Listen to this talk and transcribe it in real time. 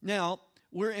Now,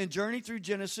 we're in Journey Through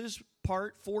Genesis,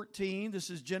 part 14. This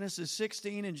is Genesis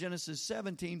 16 and Genesis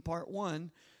 17, part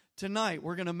 1. Tonight,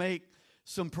 we're going to make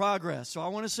some progress. So I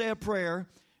want to say a prayer.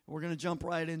 We're going to jump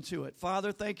right into it.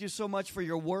 Father, thank you so much for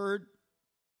your word.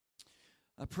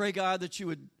 I pray, God, that you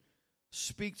would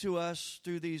speak to us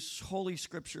through these holy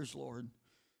scriptures, Lord,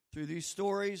 through these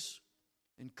stories.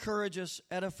 Encourage us,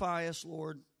 edify us,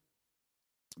 Lord.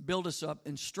 Build us up,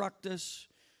 instruct us.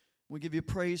 We give you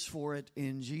praise for it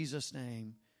in Jesus'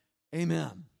 name.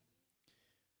 Amen.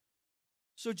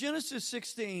 So Genesis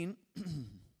 16,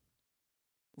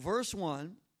 verse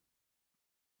 1.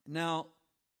 Now,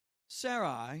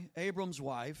 Sarai, Abram's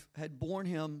wife, had borne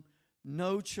him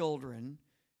no children,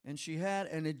 and she had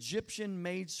an Egyptian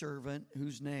maidservant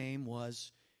whose name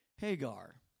was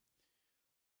Hagar.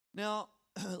 Now,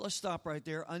 let's stop right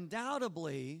there.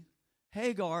 Undoubtedly,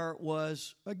 Hagar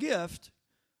was a gift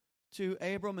to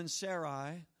Abram and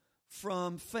Sarai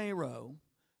from Pharaoh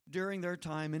during their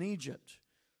time in Egypt.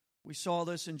 We saw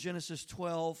this in Genesis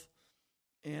 12,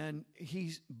 and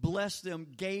he blessed them,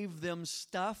 gave them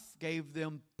stuff, gave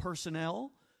them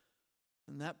personnel,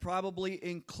 and that probably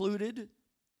included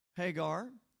Hagar.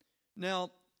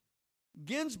 Now,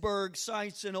 Ginsburg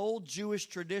cites an old Jewish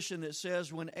tradition that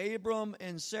says when Abram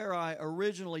and Sarai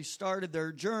originally started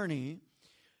their journey,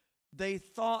 they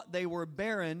thought they were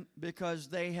barren because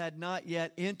they had not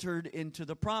yet entered into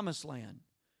the promised land.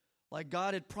 Like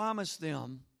God had promised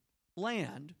them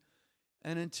land,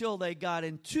 and until they got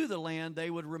into the land, they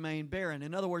would remain barren.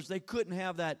 In other words, they couldn't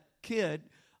have that kid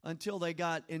until they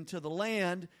got into the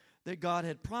land that God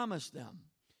had promised them.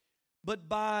 But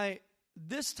by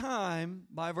this time,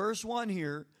 by verse 1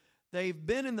 here, they've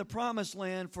been in the promised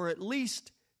land for at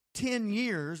least 10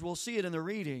 years. We'll see it in the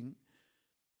reading.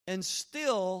 And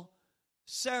still,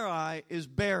 Sarai is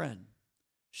barren.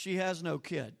 She has no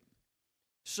kid.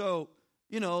 So,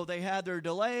 they had their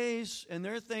delays, and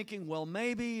they're thinking, well,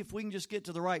 maybe if we can just get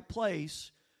to the right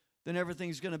place, then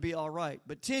everything's going to be all right.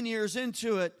 But 10 years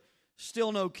into it,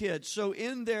 still no kids. So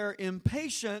in their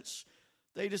impatience,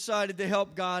 they decided to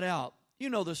help God out. You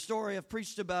know the story. I've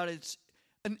preached about it. It's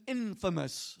an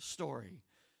infamous story.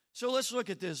 So let's look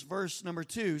at this, verse number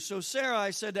 2. So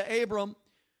Sarai said to Abram,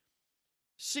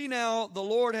 "See now, the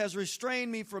Lord has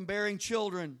restrained me from bearing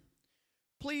children.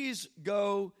 Please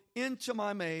go into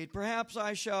my maid. Perhaps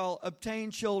I shall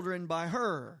obtain children by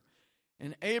her."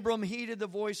 And Abram heeded the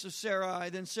voice of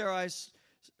Sarai. Then Sarai,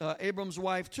 Abram's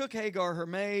wife, took Hagar, her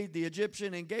maid, the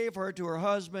Egyptian, and gave her to her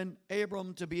husband,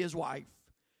 Abram, to be his wife,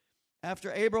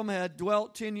 after Abram had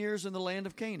dwelt 10 years in the land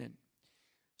of Canaan.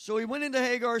 So he went into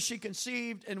Hagar, she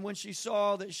conceived, and when she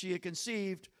saw that she had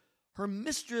conceived, her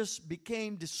mistress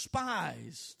became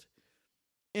despised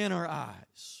in her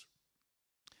eyes.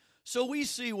 So we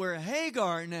see where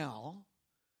Hagar now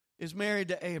is married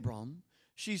to Abram.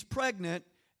 She's pregnant,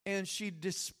 and she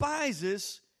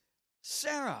despises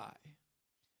Sarai.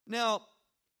 Now,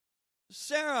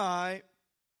 Sarai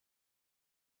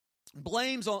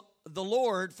blames the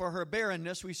Lord for her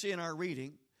barrenness, we see in our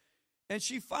reading. And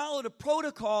she followed a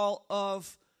protocol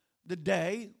of the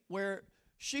day where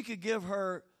she could give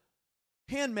her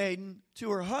handmaiden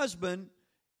to her husband,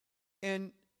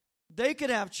 and they could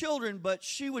have children, but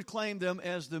she would claim them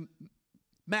as the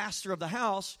master of the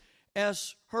house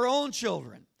as her own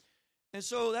children. And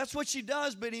so that's what she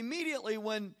does, but immediately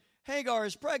when Hagar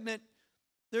is pregnant,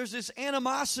 there's this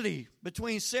animosity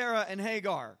between Sarah and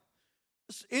Hagar.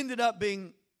 This ended up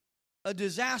being a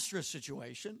disastrous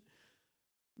situation.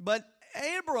 But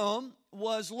Abram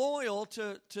was loyal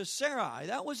to Sarai.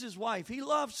 That was his wife. He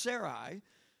loved Sarai.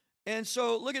 And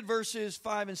so look at verses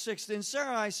 5 and 6. Then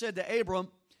Sarai said to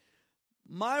Abram,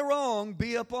 "My wrong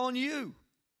be upon you.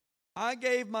 I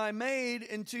gave my maid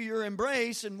into your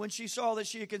embrace, and when she saw that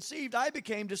she had conceived, I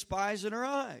became despised in her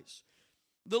eyes.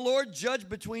 The Lord judge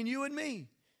between you and me."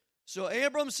 So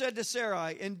Abram said to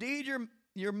Sarai, "Indeed,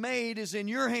 your maid is in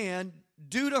your hand.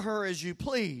 Do to her as you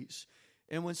please."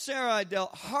 And when Sarai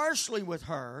dealt harshly with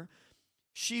her,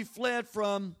 she fled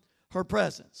from her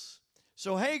presence.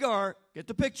 So Hagar, get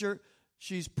the picture,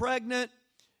 she's pregnant.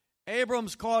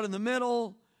 Abram's caught in the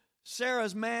middle.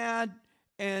 Sarah's mad,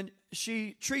 and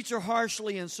she treats her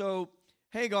harshly, and so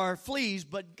Hagar flees,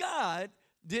 but God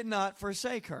did not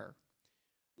forsake her.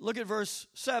 Look at verse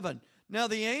 7. Now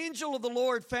the angel of the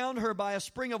Lord found her by a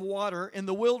spring of water in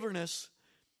the wilderness,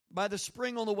 by the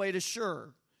spring on the way to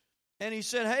Shur. And he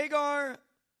said, "Hagar,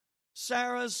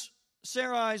 Sarai's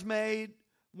maid,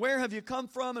 where have you come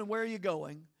from and where are you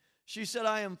going?" She said,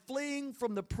 "I am fleeing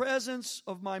from the presence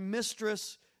of my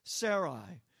mistress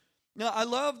Sarai." Now, I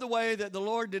love the way that the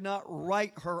Lord did not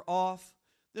write her off.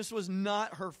 This was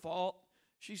not her fault.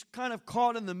 She's kind of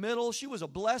caught in the middle. She was a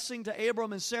blessing to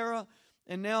Abram and Sarah,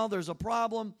 and now there's a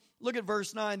problem. Look at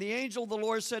verse 9. The angel of the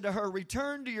Lord said to her,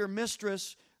 return to your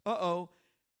mistress,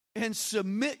 and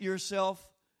submit yourself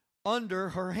under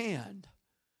her hand.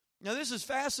 Now, this is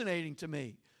fascinating to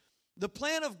me. The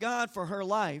plan of God for her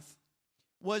life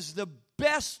was the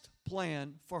best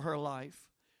plan for her life,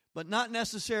 but not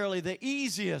necessarily the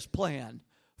easiest plan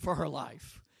for her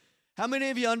life. How many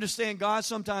of you understand God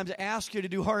sometimes asks you to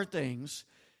do hard things,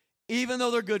 even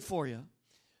though they're good for you?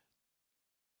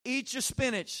 Eat your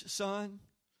spinach, son.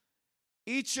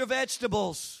 Eat your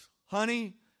vegetables,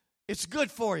 honey. It's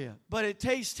good for you, but it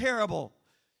tastes terrible,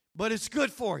 but it's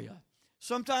good for you.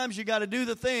 Sometimes you got to do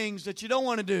the things that you don't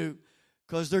want to do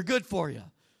because they're good for you.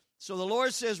 So the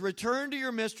Lord says, return to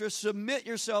your mistress, submit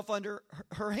yourself under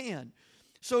her hand.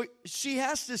 So she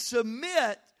has to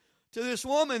submit to this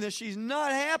woman that she's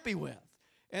not happy with,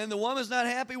 and the woman's not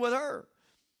happy with her.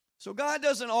 So God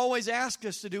doesn't always ask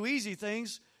us to do easy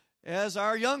things. As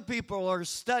our young people are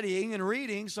studying and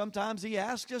reading, sometimes He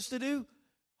asks us to do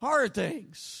hard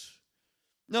things.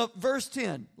 Now, verse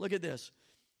 10, look at this.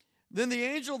 Then the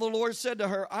angel of the Lord said to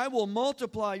her, I will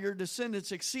multiply your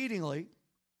descendants exceedingly,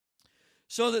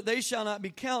 so that they shall not be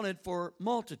counted for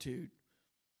multitude.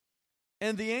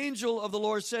 And the angel of the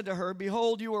Lord said to her,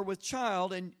 behold, you are with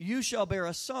child, and you shall bear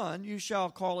a son. You shall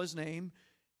call his name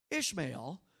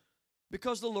Ishmael,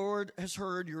 because the Lord has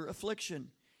heard your affliction.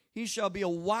 He shall be a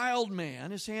wild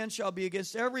man. His hand shall be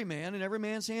against every man, and every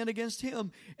man's hand against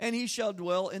him. And he shall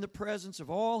dwell in the presence of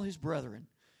all his brethren.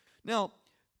 Now,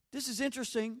 this is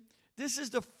interesting. This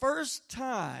is the first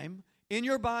time in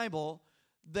your Bible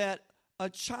that a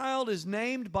child is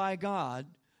named by God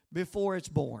before it's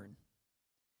born.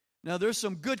 Now, there's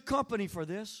some good company for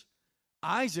this.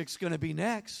 Isaac's going to be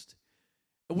next.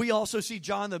 We also see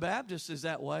John the Baptist is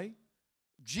that way.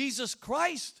 Jesus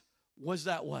Christ was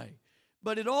that way.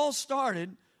 But it all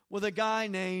started with a guy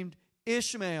named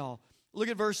Ishmael. Look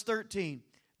at verse 13.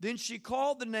 Then she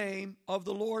called the name of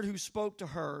the Lord who spoke to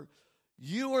her,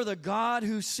 you are the God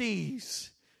who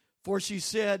sees. For she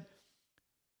said,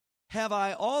 have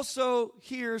I also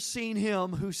here seen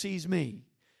him who sees me?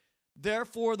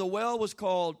 Therefore the well was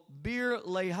called Bir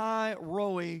Lahai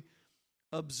Roi.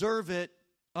 Observe.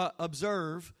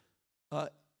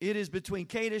 It is between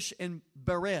Kadesh and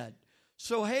Bered.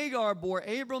 So Hagar bore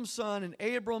Abram's son, and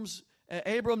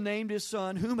Abram named his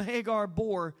son, whom Hagar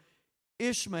bore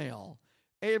Ishmael.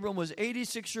 Abram was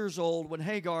 86 years old when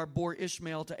Hagar bore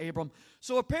Ishmael to Abram.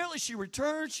 So apparently she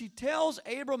returns. She tells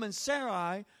Abram and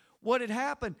Sarai what had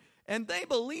happened, and they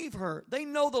believe her. They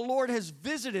know the Lord has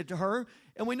visited her,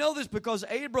 and we know this because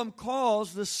Abram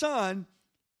calls the son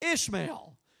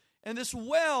Ishmael. And this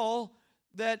well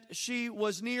that she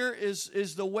was near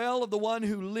is the well of the one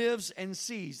who lives and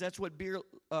sees. That's what Bir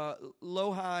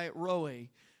Lahai Roi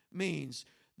means.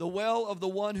 The well of the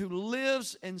one who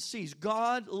lives and sees.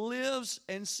 God lives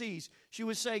and sees. She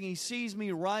was saying He sees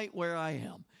me right where I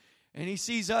am. And He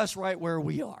sees us right where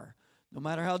we are. No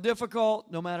matter how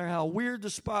difficult, no matter how weird the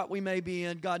spot we may be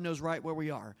in, God knows right where we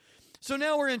are. So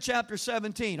now we're in chapter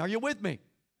 17. Are you with me?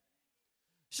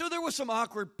 So there were some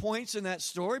awkward points in that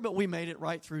story, but we made it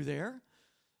right through there.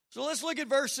 So let's look at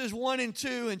verses 1 and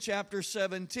 2 in chapter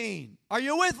 17. Are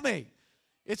you with me?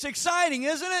 It's exciting,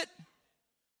 isn't it?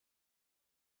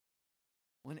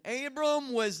 When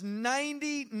Abram was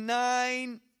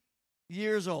 99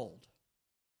 years old,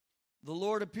 the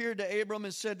Lord appeared to Abram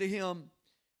and said to him,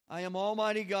 I am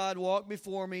Almighty God, walk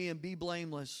before me and be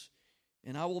blameless,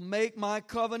 and I will make my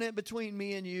covenant between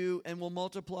me and you and will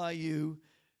multiply you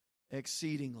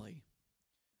exceedingly.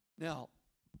 Now,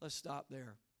 let's stop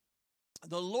there.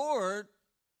 The Lord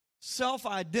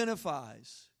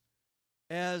self-identifies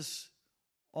as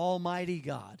Almighty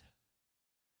God.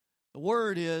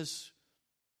 The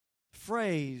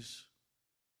phrase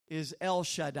is El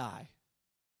Shaddai.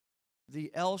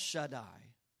 The El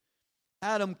Shaddai.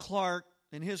 Adam Clark,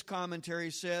 in his commentary,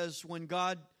 says when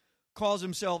God calls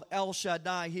Himself El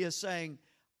Shaddai, He is saying,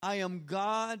 I am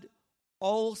God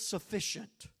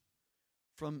all-sufficient.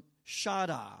 From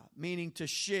Shaddai, meaning to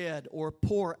shed or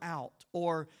pour out.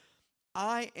 Or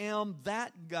I am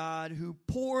that God who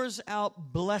pours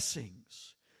out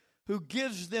blessings, who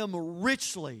gives them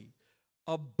richly,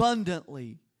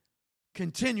 abundantly,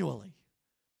 continually.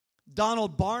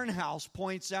 Donald Barnhouse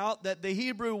points out that the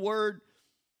Hebrew word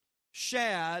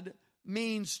shad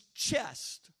means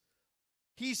chest.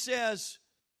 He says,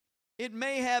 it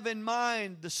may have in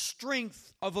mind the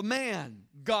strength of a man,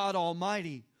 God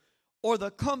Almighty, or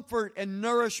the comfort and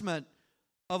nourishment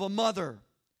of a mother,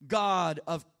 God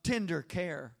of tender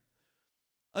care.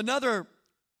 Another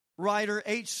writer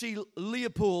H.C.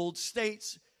 Leopold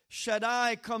states,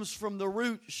 Shaddai comes from the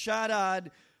root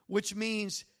shaddad, which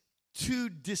means to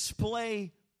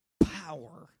display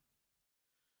power.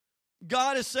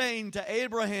 God is saying to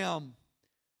Abraham,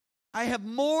 I have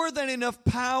more than enough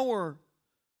power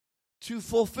to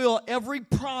fulfill every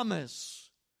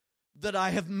promise that I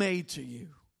have made to you.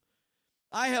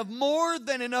 I have more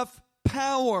than enough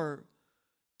power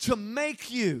to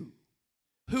make you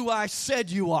who I said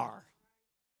you are.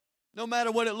 No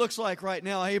matter what it looks like right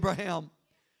now, Abraham,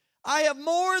 I have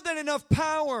more than enough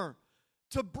power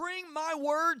to bring my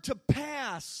word to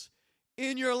pass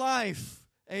in your life,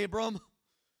 Abram.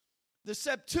 The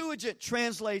Septuagint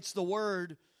translates the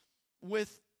word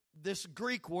with this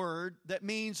Greek word that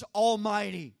means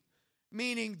almighty,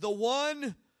 meaning the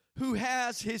one who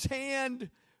has his hand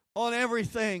on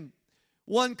everything.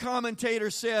 One commentator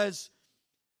says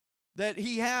that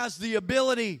he has the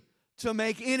ability to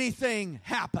make anything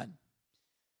happen.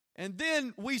 And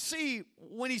then we see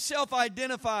when he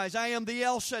self-identifies, I am the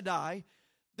El Shaddai,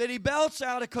 that he belts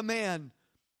out a command,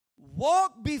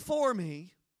 walk before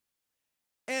me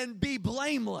and be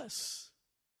blameless.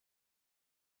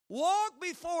 Walk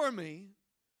before me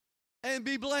and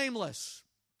be blameless.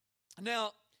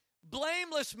 Now,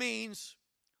 blameless means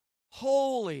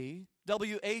holy,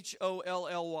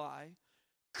 W-H-O-L-L-Y,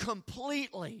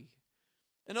 completely.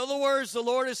 In other words, the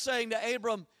Lord is saying to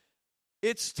Abram,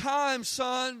 it's time,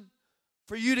 son,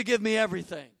 for you to give me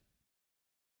everything.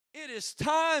 It is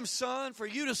time, son, for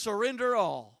you to surrender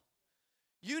all.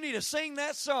 You need to sing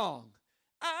that song.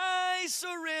 I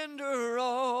surrender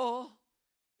all.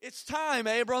 It's time,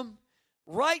 Abram.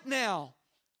 Right now,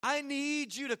 I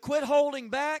need you to quit holding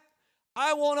back.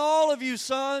 I want all of you,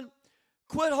 son.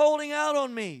 Quit holding out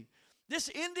on me. This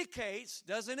indicates,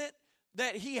 doesn't it,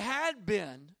 that he had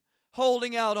been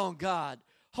holding out on God,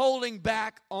 holding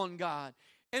back on God.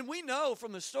 And we know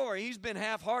from the story, he's been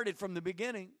half-hearted from the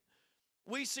beginning.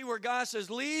 We see where God says,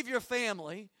 leave your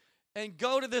family and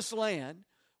go to this land.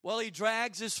 Well, he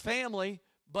drags his family,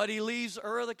 but he leaves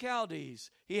Ur of the Chaldees.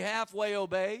 He halfway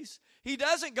obeys. He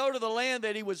doesn't go to the land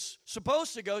that he was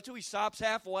supposed to go to. He stops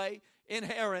halfway in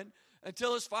Haran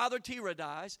until his father Terah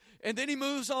dies. And then he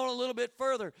moves on a little bit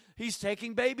further. He's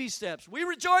taking baby steps. We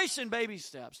rejoice in baby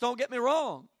steps. Don't get me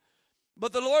wrong.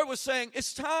 But the Lord was saying,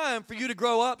 it's time for you to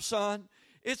grow up, son.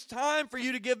 It's time for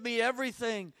you to give me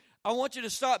everything. I want you to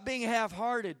stop being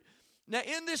half-hearted. Now,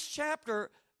 in this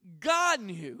chapter, God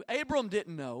knew, Abram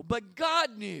didn't know, but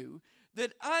God knew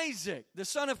that Isaac, the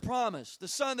son of promise, the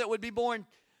son that would be born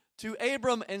to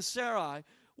Abram and Sarai,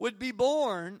 would be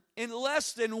born in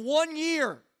less than 1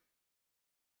 year.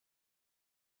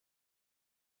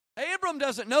 Abram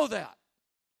doesn't know that.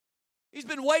 He's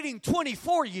been waiting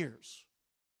 24 years.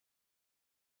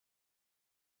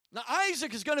 Now,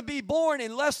 Isaac is going to be born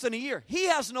in less than a year. He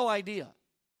has no idea.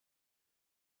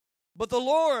 But the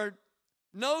Lord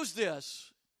knows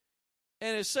this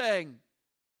and is saying,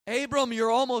 Abram, you're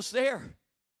almost there.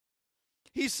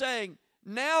 He's saying,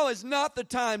 now is not the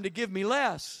time to give me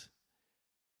less.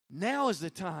 Now is the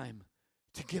time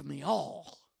to give me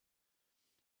all.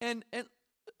 And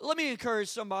let me encourage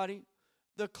somebody.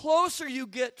 The closer you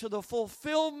get to the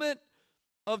fulfillment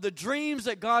of the dreams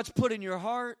that God's put in your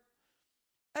heart,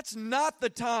 that's not the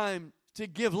time to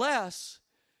give less.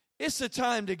 It's the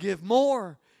time to give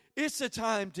more. It's the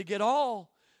time to get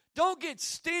all. Don't get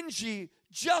stingy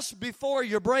just before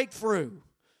your breakthrough.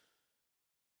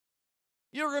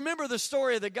 You remember the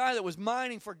story of the guy that was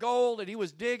mining for gold, and he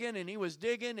was digging, and he was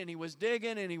digging, and he was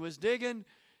digging, and he was digging,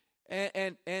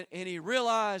 and he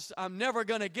realized, I'm never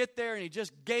going to get there, and he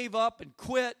just gave up and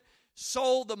quit,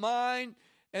 sold the mine,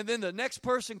 and then the next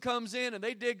person comes in, and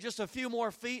they dig just a few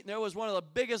more feet, and there was one of the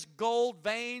biggest gold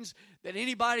veins that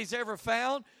anybody's ever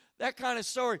found. That kind of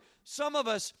story. Some of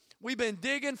us, we've been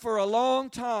digging for a long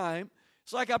time.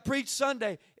 It's like I preached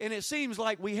Sunday, and it seems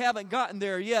like we haven't gotten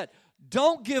there yet.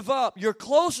 Don't give up. You're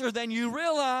closer than you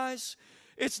realize.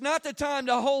 It's not the time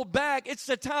to hold back. It's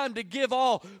the time to give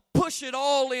all. Push it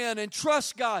all in and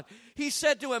trust God. He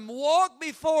said to him, walk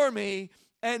before me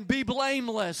and be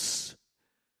blameless.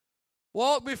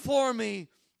 Walk before me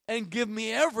and give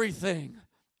me everything,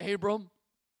 Abram.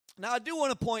 Now, I do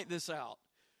want to point this out.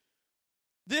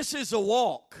 This is a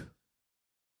walk.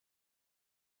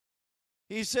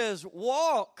 He says,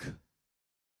 walk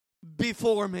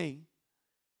before me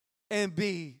and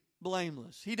be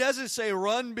blameless. He doesn't say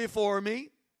run before me.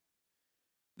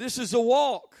 This is a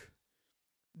walk.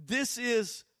 This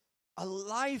is a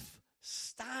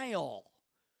lifestyle.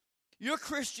 Your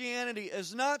Christianity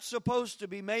is not supposed to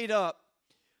be made up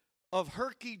of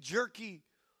herky-jerky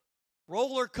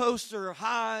roller coaster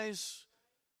highs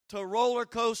to roller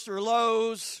coaster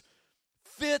lows,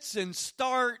 fits and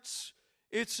starts.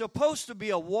 It's supposed to be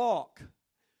a walk,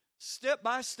 step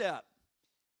by step,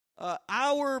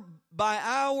 hour by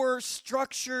hour,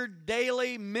 structured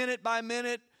daily, minute by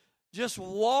minute, just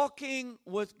walking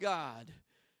with God.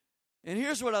 And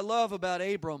here's what I love about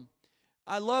Abram.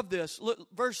 I love this. Look,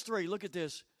 verse 3, look at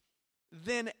this.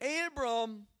 Then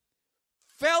Abram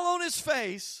fell on his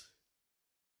face,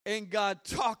 and God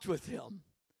talked with him,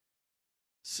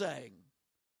 saying.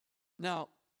 Now,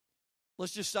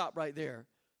 let's just stop right there.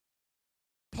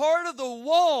 Part of the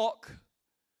walk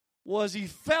was he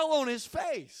fell on his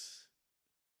face.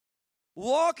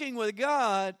 Walking with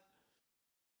God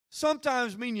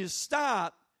sometimes means you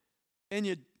stop and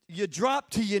you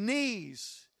drop to your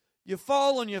knees. You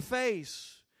fall on your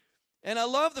face. And I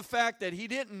love the fact that he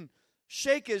didn't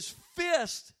shake his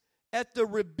fist at the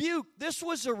rebuke. This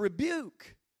was a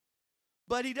rebuke.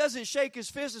 But he doesn't shake his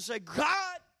fist and say,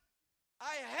 God,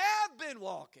 I have been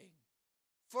walking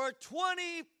for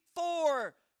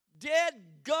 24 dead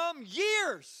gum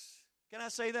years. Can I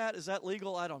say that? Is that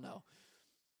legal? I don't know.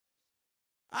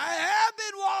 I have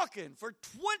been walking for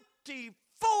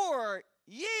 24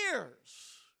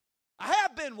 years. I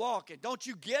have been walking. Don't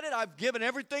you get it? I've given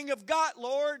everything I've got,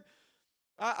 Lord.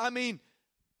 I mean,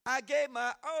 I gave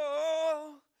my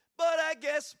all, but I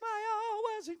guess my all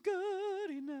wasn't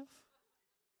good enough.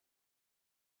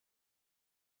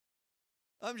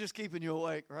 I'm just keeping you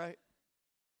awake, right?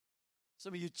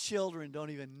 Some of you children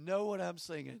don't even know what I'm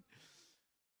singing.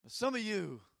 But some of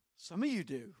you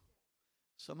do.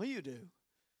 Some of you do.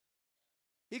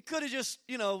 He could have just,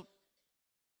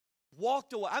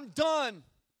 walked away. I'm done.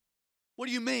 What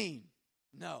do you mean?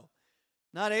 No.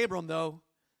 Not Abram, though.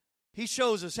 He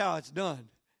shows us how it's done.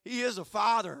 He is a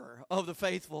father of the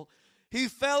faithful. He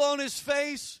fell on his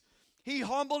face. He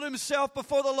humbled himself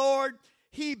before the Lord.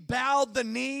 He bowed the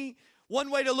knee. One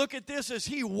way to look at this is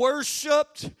he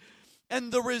worshiped,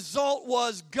 and the result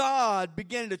was God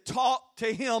began to talk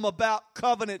to him about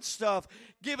covenant stuff,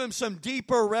 give him some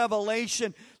deeper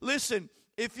revelation. Listen,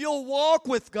 if you'll walk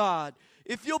with God,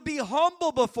 if you'll be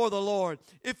humble before the Lord,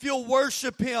 if you'll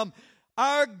worship Him,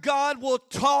 our God will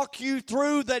talk you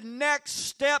through the next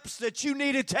steps that you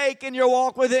need to take in your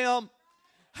walk with Him.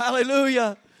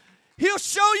 Hallelujah. He'll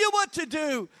show you what to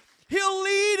do. He'll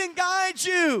lead and guide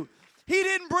you. He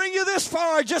didn't bring you this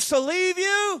far just to leave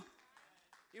you.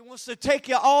 He wants to take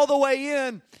you all the way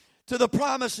in to the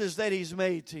promises that He's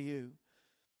made to you.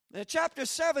 Now, chapter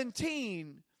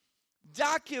 17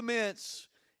 documents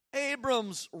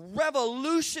Abram's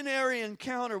revolutionary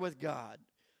encounter with God.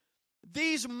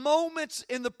 These moments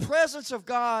in the presence of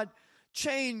God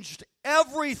changed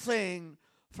everything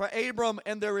for Abram,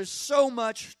 and there is so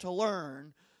much to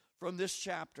learn from this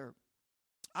chapter.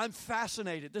 I'm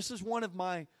fascinated. This is one of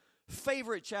my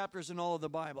favorite chapters in all of the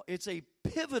Bible. It's a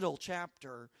pivotal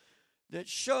chapter that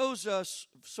shows us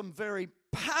some very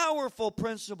powerful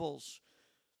principles.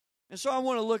 And so I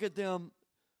want to look at them,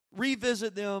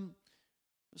 revisit them.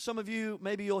 Some of you,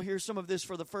 maybe you'll hear some of this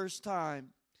for the first time,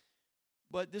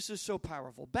 but this is so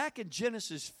powerful. Back in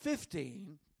Genesis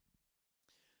 15,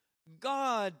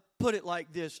 God put it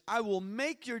like this: I will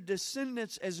make your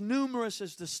descendants as numerous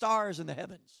as the stars in the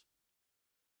heavens.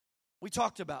 We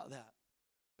talked about that.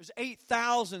 There's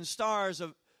 8,000 stars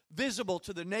visible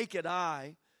to the naked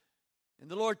eye. And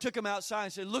the Lord took them outside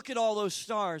and said, look at all those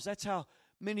stars. That's how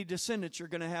many descendants you're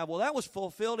going to have. Well, that was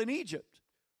fulfilled in Egypt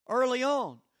early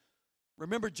on.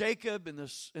 Remember, Jacob and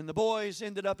the boys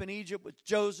ended up in Egypt with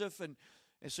Joseph, and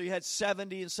so you had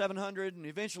 70 and 700, and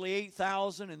eventually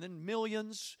 8,000, and then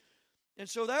millions. And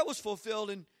so that was fulfilled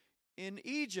in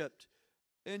Egypt.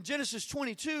 In Genesis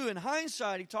 22, in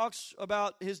hindsight, he talks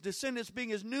about his descendants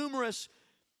being as numerous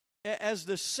as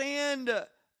the sand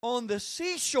on the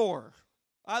seashore.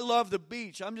 I love the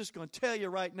beach. I'm just going to tell you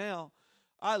right now,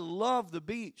 I love the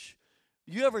beach.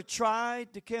 You ever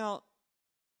tried to count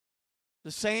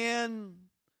the sand,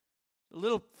 the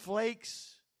little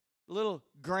flakes, little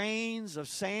grains of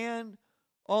sand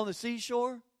on the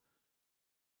seashore?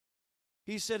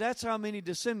 He said, that's how many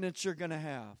descendants you're going to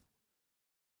have.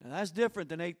 And that's different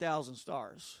than 8,000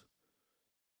 stars.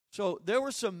 So there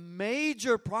were some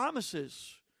major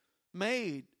promises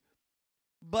made,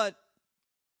 but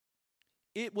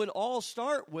it would all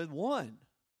start with one.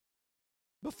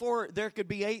 Before there could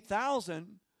be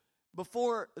 8,000,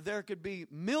 before there could be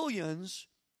millions,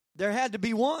 there had to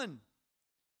be one.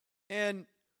 And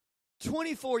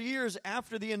 24 years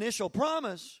after the initial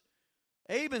promise,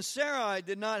 Abe and Sarai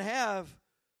did not have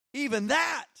even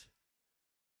that.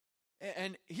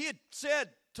 And he had said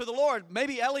to the Lord,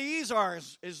 maybe Eliezer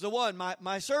is the one,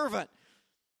 my servant.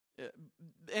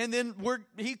 And then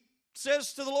he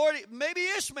says to the Lord, maybe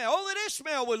Ishmael, that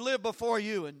Ishmael would live before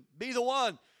you and be the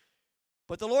one.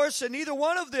 But the Lord said neither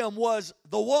one of them was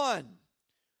the one.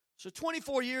 So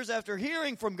 24 years after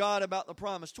hearing from God about the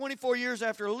promise, 24 years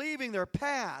after leaving their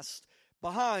past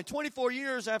behind, 24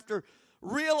 years after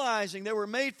realizing they were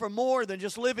made for more than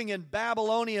just living in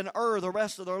Babylonian Ur the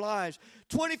rest of their lives,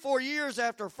 24 years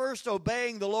after first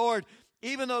obeying the Lord,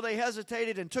 even though they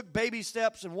hesitated and took baby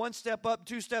steps and one step up,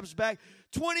 two steps back,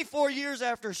 24 years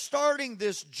after starting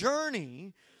this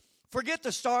journey, forget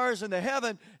the stars in the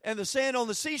heaven and the sand on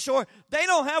the seashore, they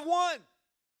don't have one.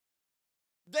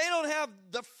 They don't have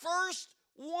the first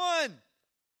one.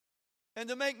 And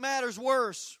to make matters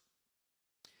worse,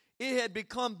 it had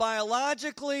become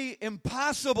biologically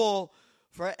impossible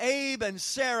for Abe and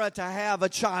Sarah to have a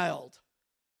child.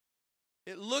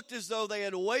 It looked as though they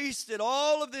had wasted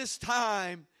all of this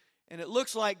time, and it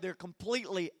looks like they're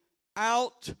completely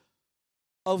out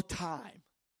of time.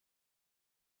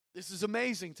 This is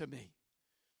amazing to me.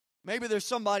 Maybe there's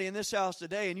somebody in this house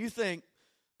today and you think,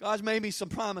 God's made me some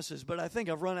promises, but I think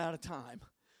I've run out of time.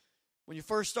 When you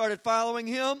first started following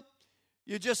Him,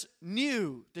 you just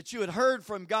knew that you had heard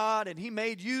from God and He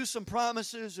made you some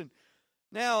promises. And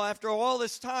now, after all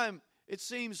this time, it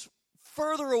seems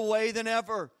further away than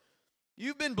ever.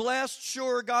 You've been blessed,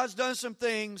 sure, God's done some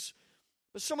things,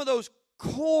 but some of those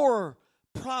core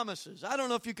promises, I don't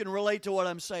know if you can relate to what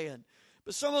I'm saying,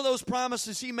 but some of those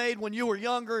promises He made when you were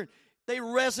younger, they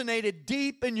resonated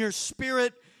deep in your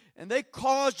spirit, and they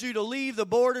caused you to leave the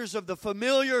borders of the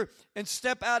familiar and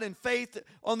step out in faith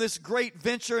on this great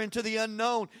venture into the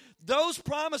unknown. Those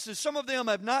promises, some of them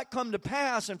have not come to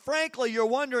pass, and frankly, you're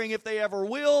wondering if they ever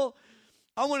will.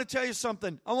 I want to tell you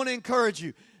something. I want to encourage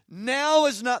you. Now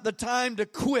is not the time to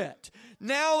quit.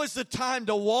 Now is the time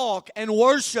to walk and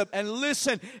worship and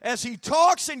listen as He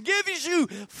talks and gives you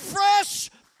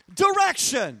fresh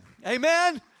direction.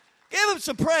 Amen? Give Him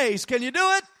some praise. Can you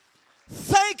do it?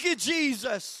 Thank you,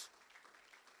 Jesus.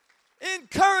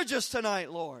 Encourage us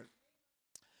tonight, Lord.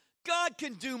 God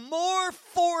can do more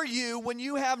for you when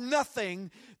you have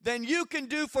nothing than you can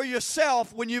do for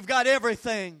yourself when you've got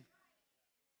everything.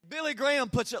 Billy Graham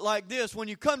puts it like this: when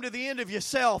you come to the end of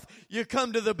yourself, you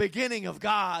come to the beginning of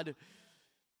God.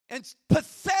 And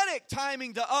pathetic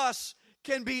timing to us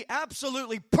can be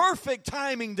absolutely perfect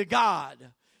timing to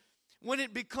God. When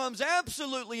it becomes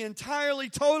absolutely, entirely,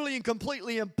 totally, and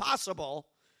completely impossible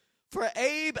for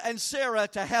Abe and Sarah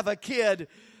to have a kid,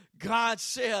 God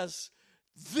says,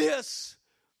 this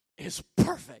is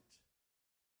perfect.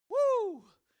 Woo!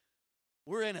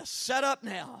 We're in a setup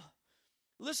now.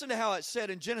 Listen to how it's said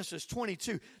in Genesis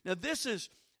 22. Now this is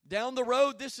down the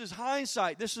road. This is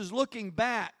hindsight. This is looking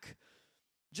back.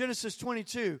 Genesis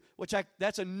 22,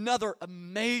 that's another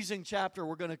amazing chapter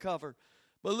we're going to cover.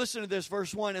 But listen to this,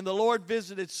 verse 1. And the Lord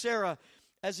visited Sarah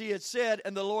as He had said,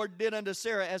 and the Lord did unto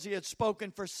Sarah as He had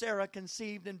spoken. For Sarah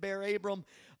conceived and bare Abram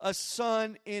a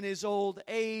son in his old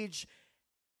age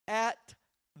at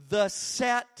the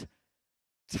set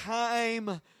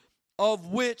time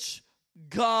of which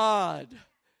God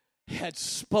had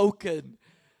spoken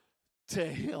to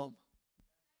him.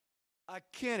 I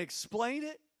can't explain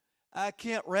it. I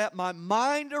can't wrap my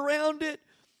mind around it.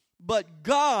 But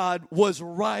God was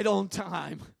right on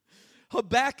time.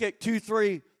 Habakkuk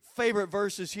 2:3, favorite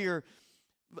verses here.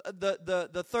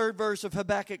 The third verse of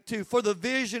Habakkuk 2. For the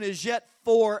vision is yet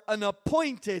for an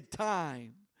appointed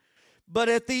time, but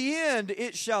at the end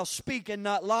it shall speak and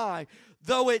not lie.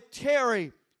 Though it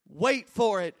tarry, wait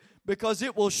for it, because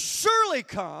it will surely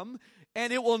come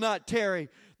and it will not tarry.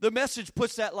 The Message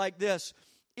puts that like this: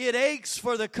 it aches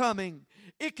for the coming.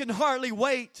 It can hardly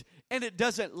wait, and it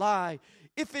doesn't lie.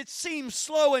 If it seems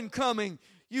slow in coming,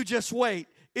 you just wait.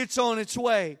 It's on its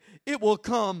way. It will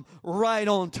come right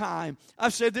on time.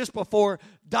 I've said this before.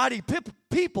 Dottie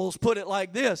Peoples put it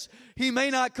like this: He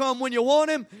may not come when you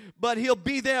want Him, but He'll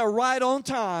be there right on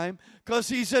time, because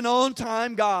He's an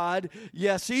on-time God.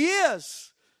 Yes, He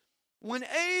is. When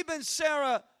Abe and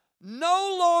Sarah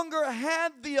no longer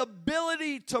had the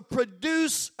ability to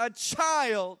produce a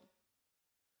child,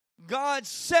 God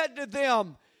said to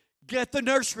them, get the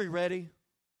nursery ready.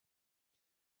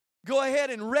 Go ahead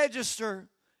and register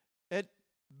at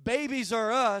Babies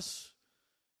R Us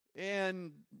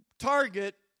and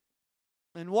Target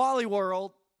and Wally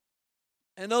World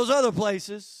and those other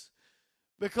places,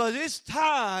 because it's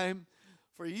time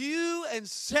for you and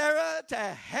Sarah to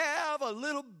have a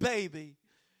little baby.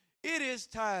 It is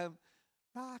time.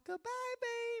 Rock-a-bye,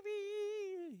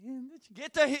 baby.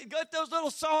 Get those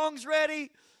little songs ready.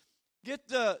 Get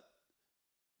the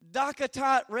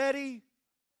Dakatat ready.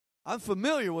 I'm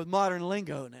familiar with modern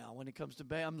lingo now when it comes to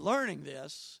baby. I'm learning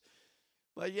this.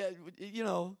 But yeah,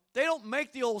 they don't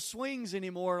make the old swings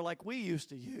anymore like we used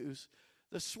to use.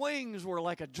 The swings were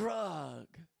like a drug.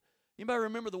 Anybody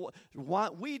remember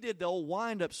we did the old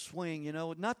wind-up swing,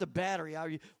 not the battery. How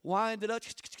you wind it up,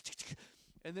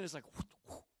 and then it's like,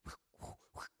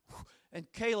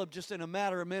 and Caleb just in a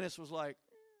matter of minutes was like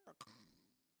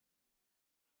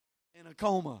in a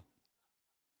coma.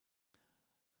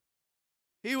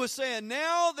 He was saying,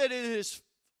 now that it is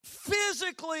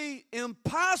physically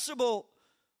impossible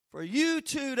for you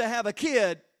two to have a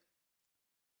kid,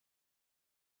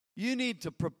 you need to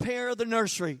prepare the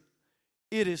nursery.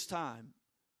 It is time.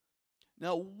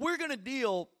 Now, we're going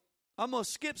to I'm going to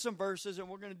skip some verses and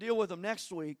we're going to deal with them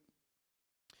next week.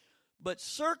 But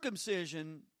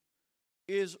circumcision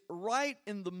is right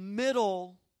in the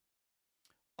middle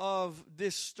of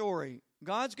this story.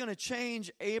 God's going to change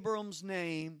Abram's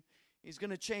name. He's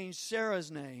going to change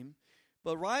Sarah's name.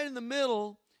 But right in the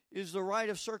middle is the rite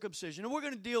of circumcision. And we're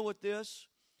going to deal with this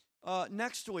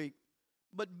next week.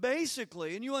 But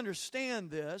basically, and you understand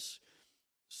this,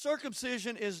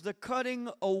 circumcision is the cutting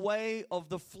away of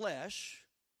the flesh.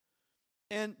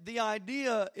 And the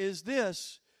idea is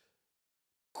this: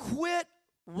 quit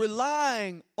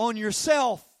relying on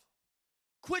yourself.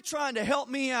 Quit trying to help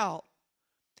me out.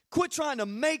 Quit trying to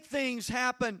make things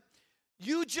happen.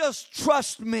 You just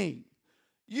trust me.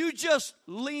 You just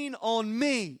lean on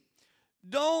me.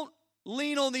 Don't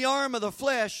lean on the arm of the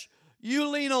flesh. You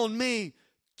lean on me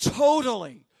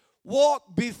totally.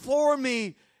 Walk before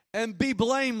me and be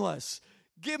blameless.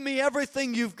 Give me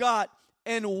everything you've got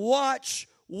and watch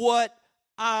what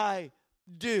I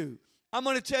do. I'm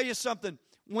going to tell you something.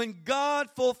 When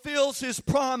God fulfills His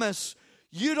promise,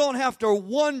 you don't have to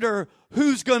wonder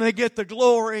who's going to get the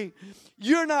glory.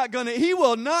 He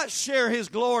will not share His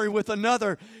glory with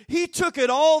another. He took it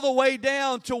all the way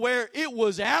down to where it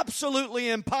was absolutely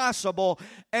impossible,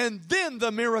 and then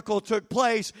the miracle took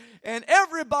place, and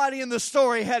everybody in the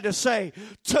story had to say,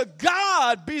 to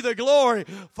God be the glory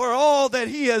for all that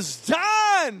He has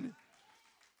done.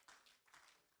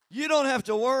 You don't have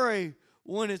to worry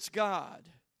when it's God.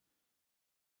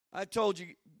 I told you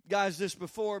guys this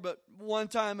before, but one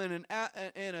time in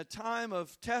a time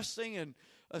of testing and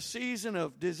a season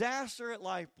of disaster at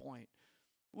Life Point,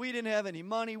 we didn't have any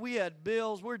money. We had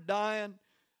bills. We're dying.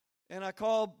 And I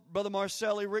called Brother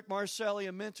Marcelli, Rick Marcelli,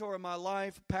 a mentor in my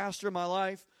life, pastor in my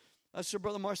life. I said,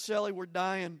 Brother Marcelli, we're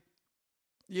dying.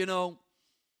 Now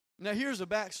here's a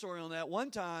backstory on that.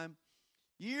 One time,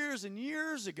 years and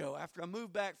years ago, after I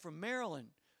moved back from Maryland,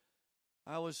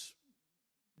 I was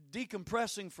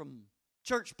decompressing from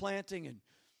church planting, and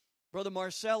Brother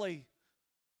Marcelli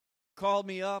called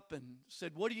me up and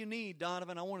said, what do you need,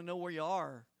 Donovan? I want to know where you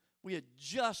are. We had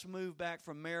just moved back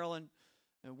from Maryland,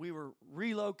 and we were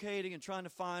relocating and trying to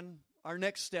find our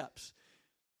next steps.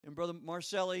 And Brother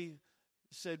Marcelli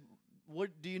said,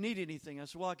 "What do you need anything?" I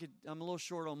said, "Well, I'm a little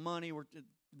short on money.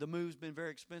 The move's been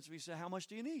very expensive." He said, "How much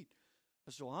do you need?"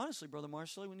 I said, "Well, honestly, Brother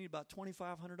Marcelli, we need about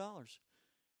 $2,500.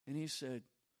 And he said,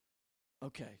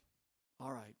 "Okay,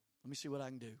 all right, let me see what I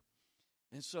can do."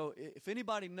 And so if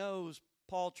anybody knows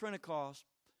Paul Trinicost,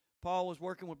 Paul was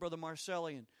working with Brother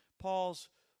Marcelli, and Paul's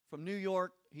from New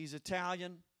York. He's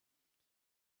Italian.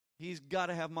 He's got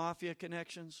to have mafia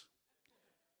connections.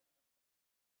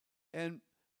 And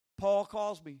Paul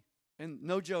calls me, and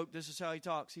no joke, this is how he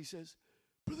talks. He says,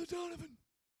 "Brother Donovan."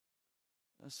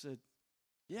 I said,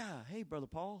 "Yeah, hey, Brother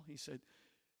Paul." He said,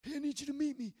 "Hey, I need you to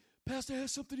meet me. Pastor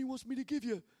has something he wants me to give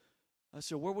you." I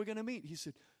said, "Where are we going to meet?" He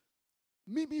said,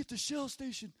 "Meet me at the Shell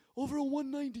station over on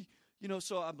 190.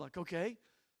 So I'm like, okay.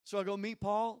 So I go meet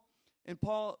Paul, and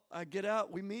Paul, I get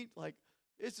out, we meet, like,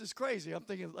 it's just crazy. I'm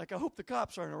thinking, like, I hope the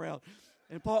cops aren't around.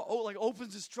 And Paul,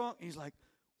 opens his trunk, and he's like,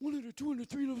 100, 200,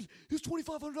 300, here's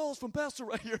 $2,500 from Pastor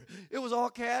right here. It was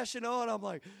all cash, and I'm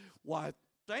like, why,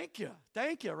 thank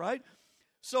you, right?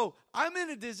 So I'm in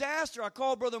a disaster. I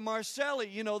call Brother Marcelli,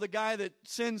 the guy that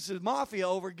sends the mafia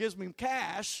over, gives me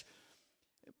cash,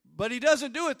 but he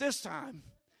doesn't do it this time.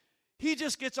 He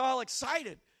just gets all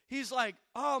excited. He's like,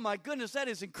 "Oh, my goodness, that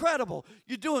is incredible.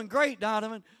 You're doing great,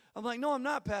 Donovan." I'm like, "No, I'm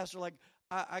not, Pastor. Like,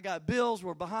 I got bills.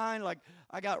 We're behind. Like,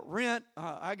 I got rent.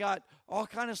 I got all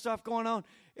kind of stuff going on.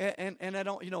 And I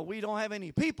don't, we don't have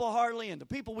any people hardly. And the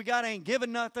people we got ain't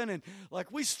giving nothing. And,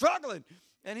 like, we struggling."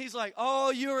 And he's like, "Oh,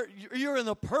 you're in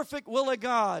the perfect will of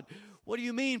God." "What do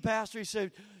you mean, Pastor?" He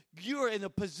said, "You're in a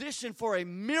position for a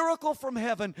miracle from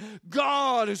heaven.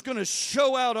 God is going to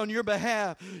show out on your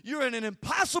behalf. You're in an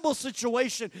impossible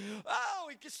situation." Oh,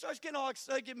 he starts getting all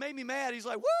excited. It made me mad. He's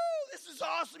like, "Woo, this is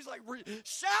awesome." He's like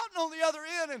shouting on the other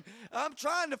end, and I'm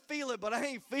trying to feel it, but I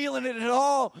ain't feeling it at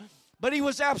all. But he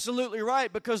was absolutely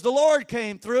right, because the Lord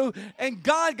came through and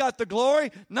God got the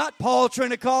glory, not Paul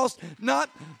Trinicost, not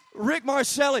Rick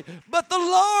Marcelli, but the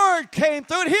Lord came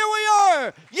through. And here we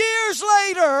are, years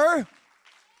later,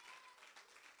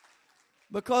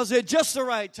 because at just the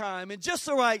right time, in just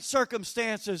the right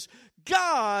circumstances,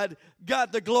 God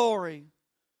got the glory.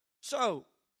 So,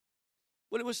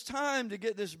 when it was time to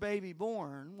get this baby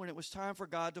born, when it was time for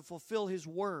God to fulfill His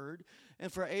word,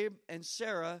 and for Abe and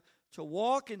Sarah to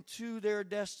walk into their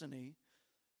destiny,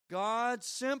 God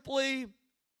simply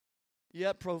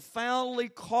yet profoundly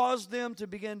caused them to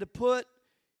begin to put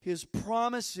His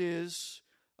promises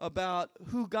about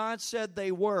who God said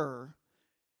they were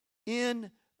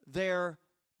in their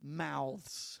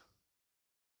mouths,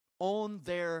 on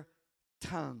their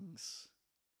tongues.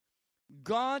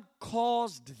 God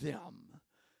caused them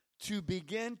to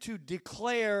begin to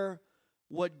declare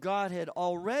what God had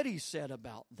already said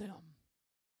about them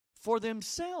for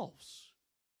themselves.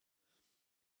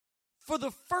 For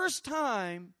the first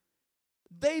time,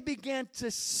 they began to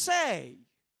say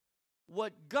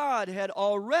what God had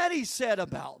already said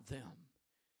about them.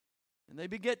 And they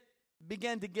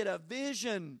began to get a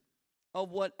vision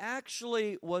of what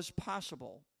actually was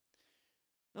possible.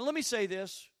 Now let me say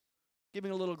this,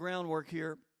 giving a little groundwork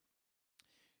here.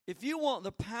 If you want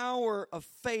the power of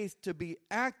faith to be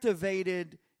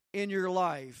activated in your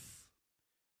life,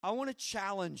 I want to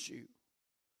challenge you.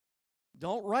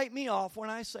 Don't write me off when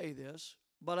I say this,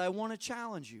 but I want to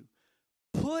challenge you.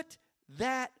 Put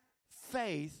that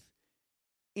faith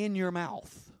in your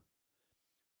mouth.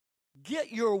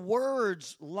 Get your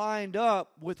words lined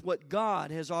up with what God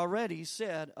has already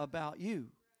said about you.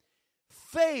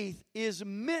 Faith is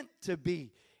meant to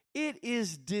be. It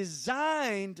is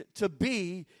designed to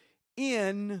be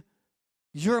in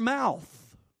your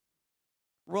mouth.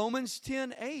 Romans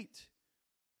 10:8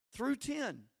 through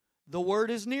 10. The word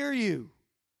is near you,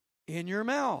 in your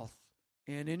mouth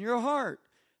and in your heart.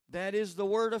 That is the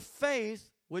word of faith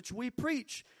which we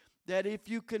preach. That if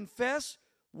you confess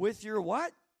with your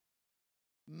what?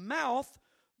 Mouth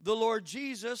the Lord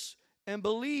Jesus and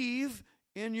believe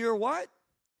in your what?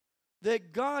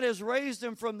 That God has raised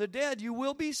him from the dead, you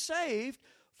will be saved.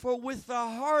 For with the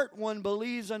heart one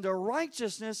believes unto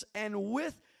righteousness, and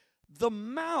with the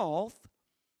mouth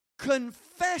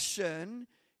confession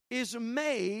is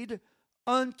made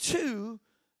unto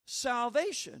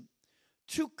salvation.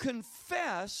 To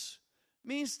confess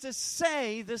means to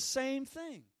say the same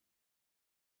thing.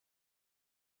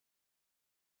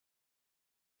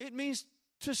 It means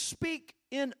to speak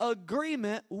in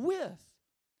agreement with.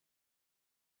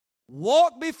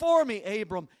 Walk before me,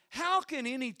 Abram. How can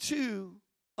any two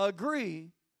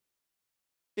agree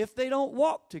if they don't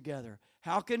walk together?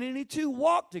 How can any two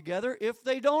walk together if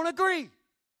they don't agree?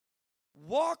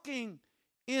 Walking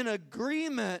in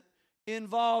agreement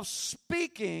involves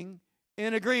speaking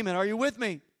in agreement. Are you with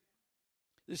me?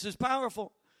 This is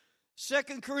powerful.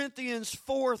 2 Corinthians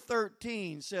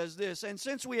 4:13 says this, and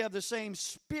since we have the same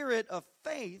spirit of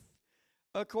faith,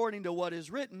 according to what is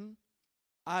written,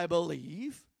 I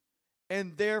believe,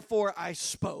 and therefore I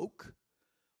spoke.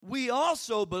 We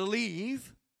also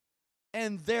believe,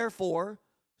 and therefore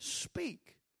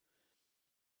speak.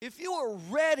 If you are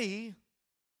ready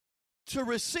to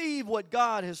receive what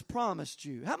God has promised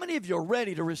you, how many of you are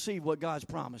ready to receive what God's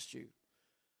promised you?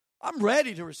 I'm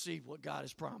ready to receive what God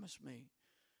has promised me.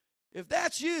 If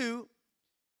that's you,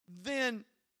 then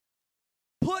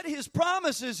put His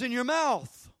promises in your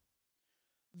mouth.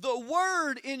 The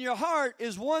word in your heart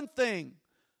is one thing,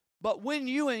 but when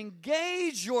you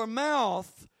engage your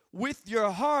mouth with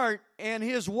your heart and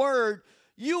His word,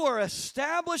 you are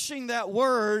establishing that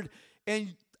word,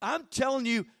 and I'm telling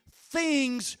you,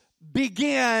 things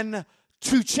begin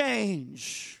to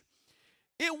change.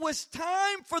 It was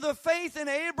time for the faith in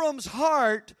Abram's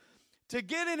heart to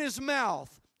get in his mouth.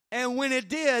 And when it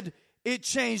did, it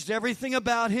changed everything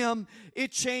about him.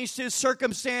 It changed his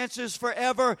circumstances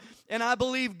forever. And I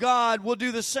believe God will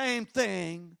do the same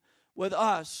thing with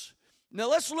us. Now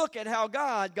let's look at how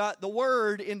God got the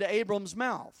word into Abram's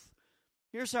mouth.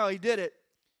 Here's how He did it.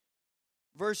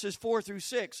 Verses 4 through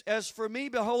 6. As for me,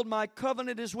 behold, my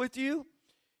covenant is with you,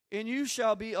 and you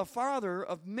shall be a father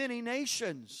of many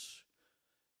nations.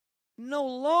 No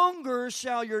longer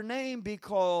shall your name be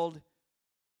called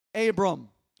Abram,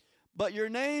 but your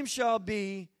name shall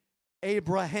be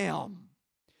Abraham.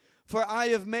 For I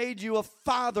have made you a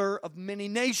father of many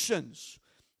nations.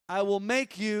 I will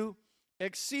make you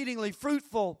exceedingly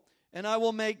fruitful, and I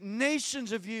will make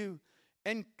nations of you,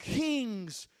 and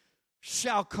kings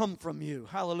shall come from you.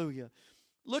 Hallelujah.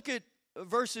 Look at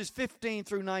verses 15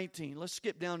 through 19. Let's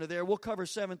skip down to there. We'll cover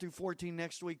 7 through 14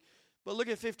 next week. But look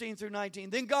at 15 through 19.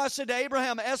 Then God said to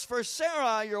Abraham, as for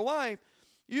Sarai, your wife,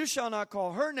 you shall not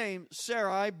call her name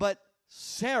Sarai, but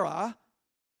Sarah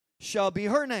shall be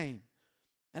her name.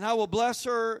 And I will bless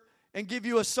her and give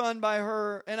you a son by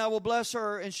her, and I will bless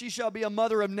her, and she shall be a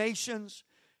mother of nations.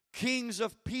 Kings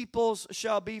of peoples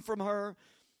shall be from her.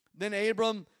 Then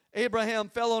Abraham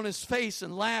fell on his face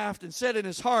and laughed and said in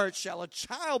his heart, shall a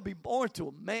child be born to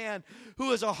a man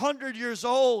who is 100 years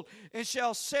old? And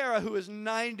shall Sarah, who is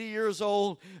 90 years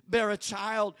old, bear a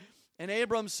child? And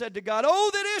Abram said to God,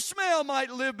 oh, that Ishmael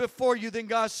might live before you. Then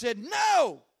God said,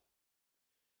 no,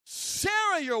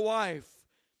 Sarah, your wife,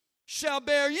 shall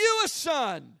bear you a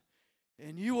son,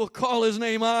 and you will call his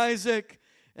name Isaac,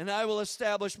 and I will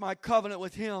establish my covenant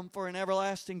with him for an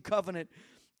everlasting covenant,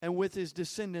 and with his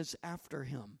descendants after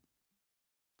him.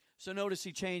 So notice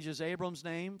he changes Abram's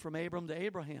name from Abram to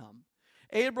Abraham.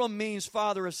 Abram means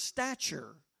father of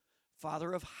stature,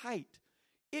 father of height.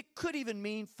 It could even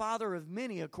mean father of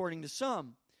many, according to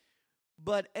some.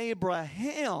 But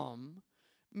Abraham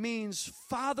means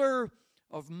father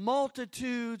of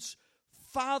multitudes,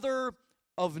 father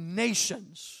of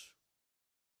nations.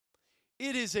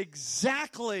 It is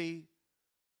exactly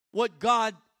what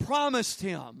God promised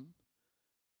him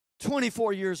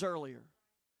 24 years earlier.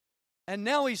 And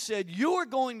now he said, you're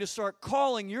going to start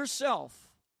calling yourself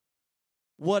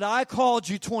what I called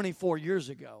you 24 years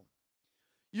ago.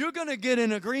 You're going to get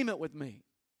in agreement with me.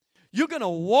 You're going to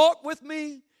walk with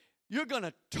me. You're going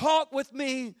to talk with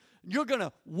me. You're going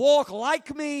to walk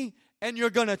like me. And you're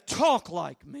going to talk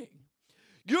like me.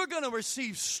 You're going to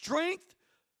receive strength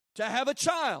to have a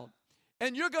child.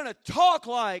 And you're going to talk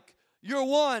like you're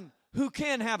one who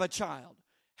can have a child.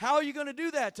 How are you going to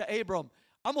do that to Abram?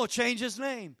 I'm going to change his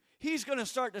name. He's going to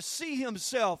start to see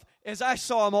himself as I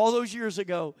saw him all those years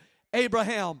ago.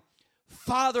 Abraham,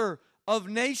 father of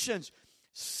nations.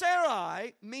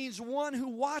 Sarai means one who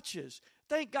watches.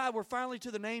 Thank God we're finally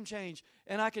to the name change,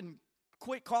 and I can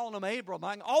quit calling him Abram.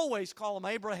 I can always call him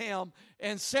Abraham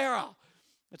and Sarah.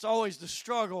 It's always the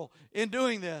struggle in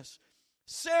doing this.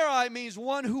 Sarai means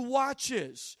one who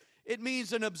watches. It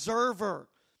means an observer.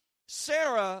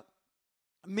 Sarah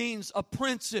means a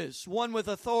princess, one with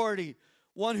authority,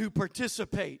 one who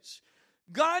participates.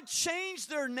 God changed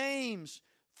their names,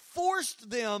 forced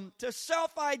them to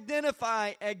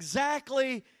self-identify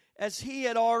exactly as he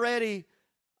had already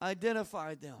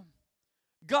identified them.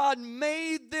 God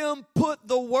made them put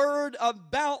the word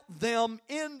about them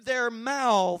in their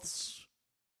mouths.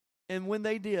 And when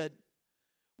they did,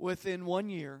 within 1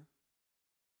 year,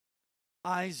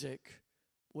 Isaac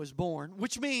was born,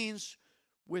 which means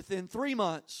within 3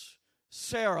 months,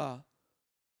 Sarah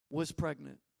was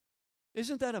pregnant.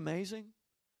 Isn't that amazing?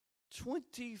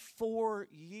 24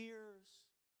 years.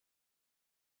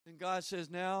 And God says,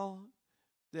 now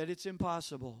that it's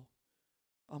impossible,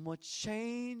 I'm going to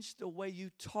change the way you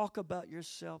talk about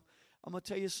yourself. I'm going to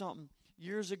tell you something.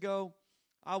 Years ago,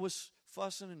 I was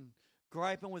fussing and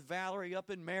griping with Valerie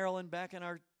up in Maryland back in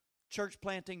our church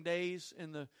planting days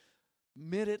in the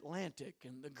mid-Atlantic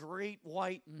and the great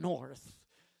white north.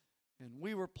 And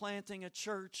we were planting a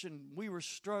church and we were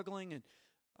struggling, and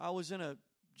I was in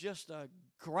just a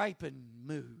griping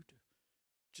mood.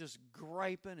 Just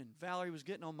griping, and Valerie was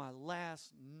getting on my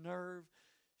last nerve.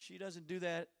 She doesn't do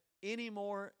that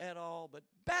anymore at all. But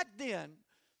back then,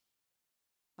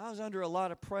 I was under a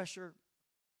lot of pressure,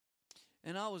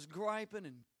 and I was griping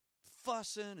and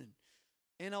fussing,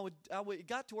 and it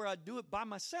got to where I'd do it by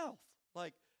myself.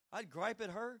 Like, I'd gripe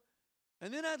at her,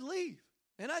 and then I'd leave,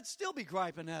 and I'd still be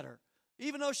griping at her,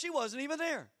 even though she wasn't even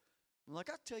there. I'm like,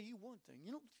 I'll tell you one thing,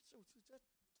 I'll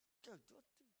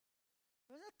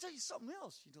tell you something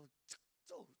else,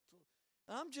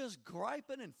 And I'm just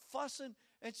griping and fussing,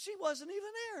 and she wasn't even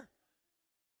there.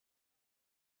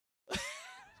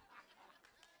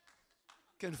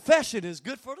 Confession is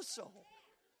good for the soul.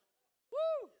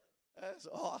 Woo! That's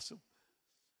awesome.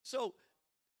 So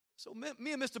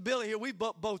me and Mr. Billy here, we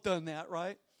both done that,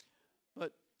 right?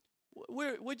 But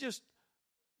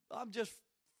I'm just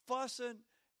fussing,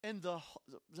 and the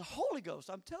Holy Ghost,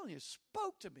 I'm telling you,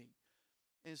 spoke to me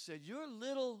and said, your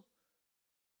little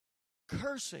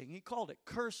cursing, he called it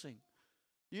cursing,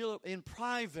 in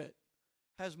private,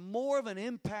 has more of an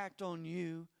impact on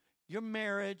you, your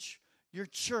marriage, your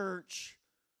church,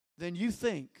 than you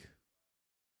think.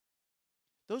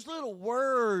 Those little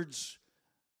words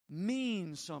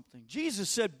mean something. Jesus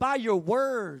said, by your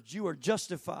words you are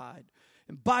justified,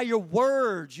 and by your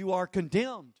words you are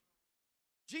condemned.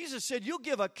 Jesus said, you'll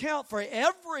give account for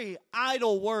every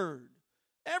idle word.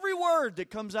 Every word that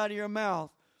comes out of your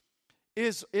mouth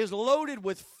is loaded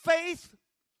with faith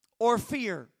or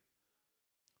fear.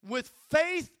 With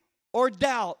faith or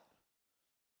doubt.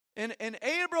 And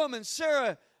Abram and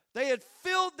Sarah, they had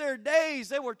filled their days.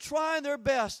 They were trying their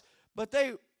best, but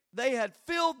they had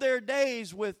filled their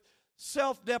days with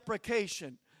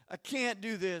self-deprecation. I can't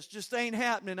do this. Just ain't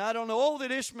happening. I don't know all that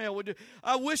Ishmael would do.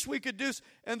 I wish we could do.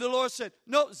 And the Lord said,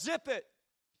 no, zip it.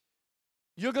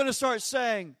 You're going to start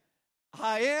saying,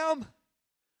 I am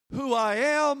who I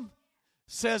am,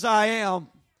 says I am.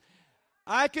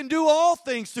 I can do all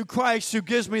things through Christ who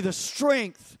gives me the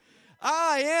strength.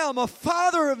 I am a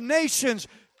father of nations.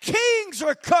 Kings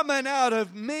are coming out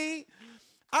of me.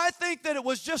 I think that it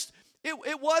was just,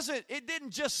 it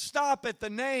didn't just stop at the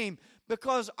name,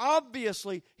 because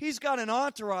obviously he's got an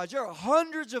entourage. There are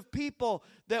hundreds of people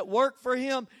that work for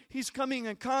him. He's coming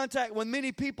in contact with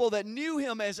many people that knew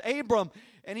him as Abram,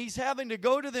 and he's having to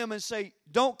go to them and say,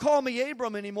 don't call me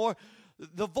Abram anymore.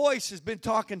 The voice has been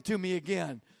talking to me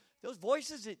again. Those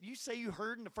voices that you say you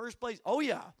heard in the first place, oh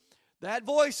yeah, that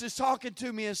voice is talking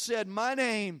to me and said, my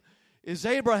name is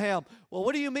Abraham. Well,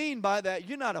 what do you mean by that?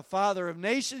 You're not a father of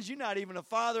nations. You're not even a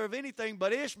father of anything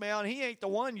but Ishmael, and he ain't the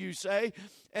one, you say.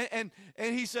 And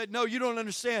he said, no, you don't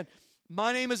understand.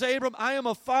 My name is Abram. I am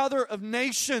a father of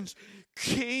nations.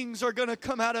 Kings are going to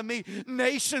come out of me.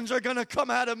 Nations are going to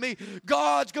come out of me.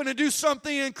 God's going to do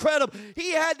something incredible.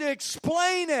 He had to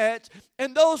explain it,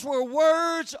 and those were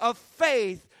words of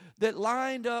faith that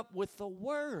lined up with the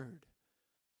Word.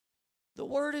 The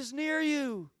Word is near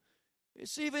you.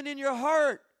 It's even in your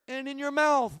heart and in your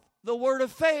mouth, the word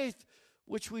of faith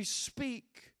which we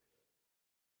speak.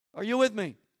 Are you with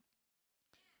me?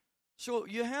 So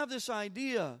you have this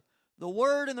idea. The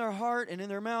word in their heart and in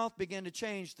their mouth began to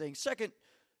change things. 2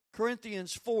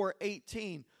 Corinthians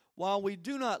 4:18. While we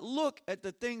do not look at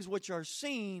the things which are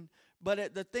seen, but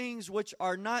at the things which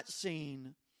are not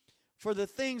seen. For the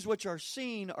things which are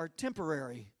seen are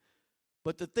temporary,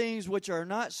 but the things which are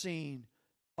not seen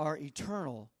are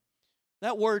eternal.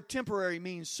 That word temporary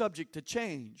means subject to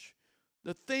change.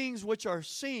 The things which are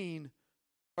seen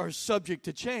are subject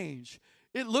to change.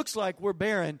 It looks like we're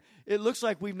barren. It looks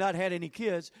like we've not had any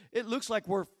kids. It looks like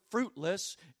we're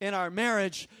fruitless in our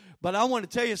marriage. But I want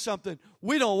to tell you something.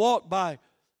 We don't walk by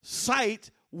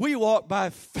sight. We walk by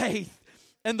faith.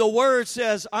 And the word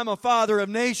says, I'm a father of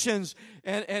nations.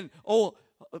 And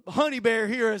Honey Bear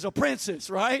here is a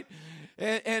princess, right?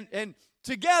 And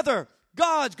together,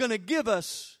 God's going to give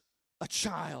us a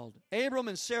child. Abram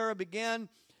and Sarah began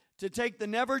to take the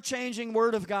never-changing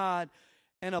word of God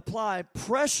and apply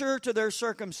pressure to their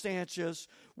circumstances,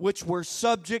 which were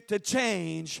subject to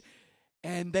change,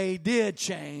 and they did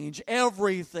change.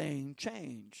 Everything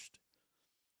changed.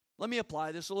 Let me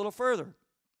apply this a little further.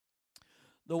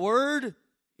 The word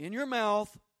in your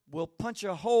mouth will punch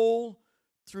a hole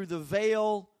through the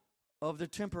veil of the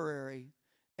temporary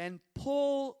and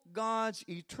pull God's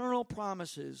eternal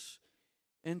promises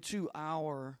into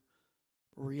our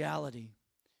reality.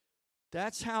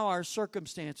 That's how our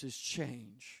circumstances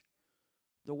change.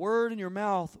 The word in your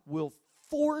mouth will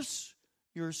force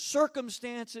your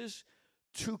circumstances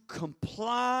to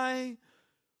comply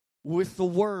with the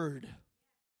word.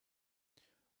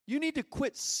 You need to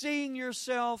quit seeing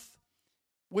yourself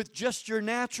with just your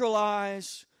natural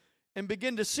eyes and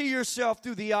begin to see yourself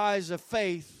through the eyes of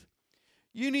faith.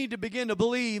 You need to begin to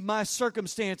believe my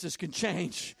circumstances can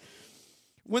change.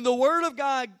 When the word of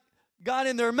God got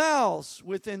in their mouths,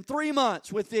 within 3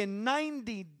 months, within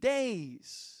 90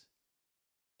 days,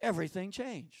 everything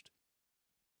changed.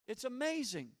 It's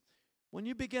amazing when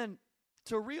you begin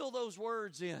to reel those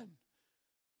words in.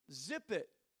 Zip it.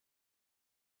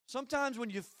 Sometimes when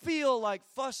you feel like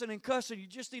fussing and cussing, you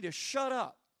just need to shut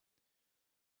up.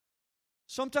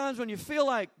 Sometimes when you feel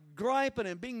like griping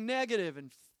and being negative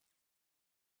and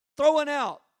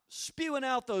spewing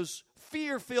out those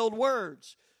fear-filled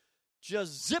words,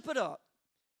 just zip it up.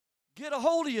 Get a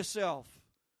hold of yourself.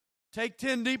 Take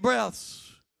 10 deep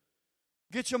breaths.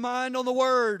 Get your mind on the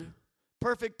word.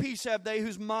 Perfect peace have they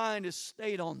whose mind is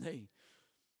stayed on thee.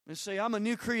 And say, I'm a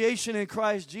new creation in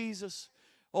Christ Jesus.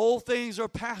 Old things are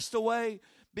passed away.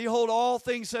 Behold, all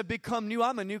things have become new.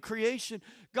 I'm a new creation.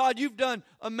 God, you've done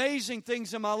amazing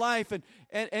things in my life,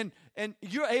 and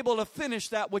you're able to finish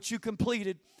that which you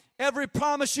completed. Every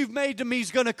promise you've made to me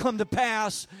is going to come to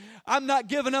pass. I'm not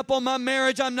giving up on my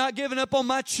marriage. I'm not giving up on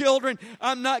my children.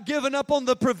 I'm not giving up on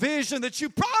the provision that you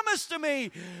promised to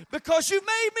me, because you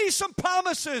made me some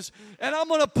promises, and I'm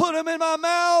going to put them in my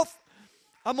mouth.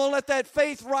 I'm going to let that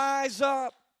faith rise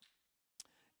up.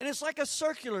 And it's like a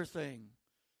circular thing.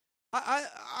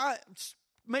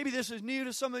 Maybe this is new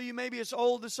to some of you. Maybe it's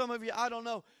old to some of you. I don't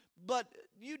know. But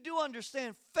you do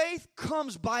understand, faith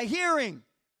comes by hearing,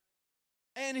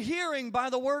 and hearing by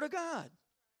the Word of God.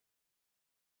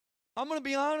 I'm going to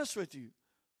be honest with you.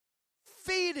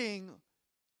 Feeding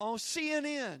on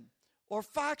CNN or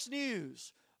Fox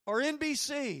News or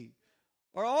NBC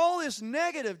or all this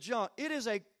negative junk, it is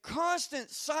a constant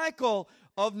cycle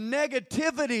of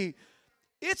negativity.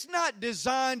 It's not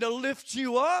designed to lift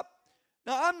you up.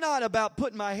 Now, I'm not about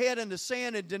putting my head in the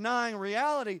sand and denying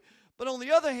reality. But on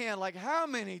the other hand, like, how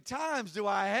many times do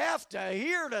I have to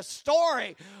hear the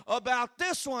story about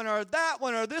this one or that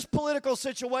one or this political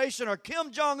situation or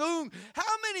Kim Jong-un?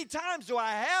 How many times do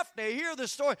I have to hear the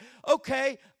story?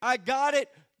 Okay, I got it.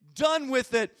 Done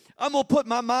with it. I'm going to put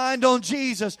my mind on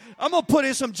Jesus. I'm going to put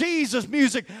in some Jesus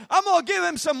music. I'm going to give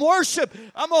him some worship.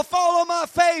 I'm going to fall on my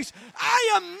face.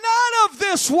 I am not of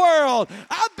this world.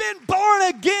 I've been born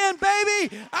again,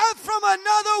 baby. I'm from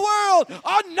another world,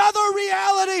 another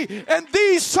reality, and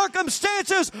these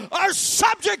circumstances are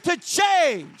subject to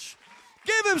change.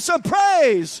 Give him some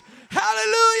praise.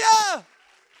 Hallelujah.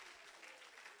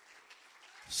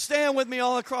 Stand with me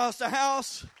all across the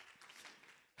house.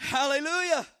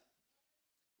 Hallelujah.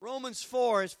 Romans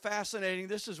 4 is fascinating.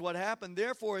 This is what happened.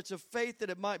 Therefore, it's of faith that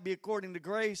it might be according to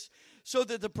grace, so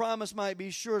that the promise might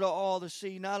be sure to all the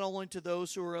seed, not only to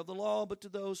those who are of the law, but to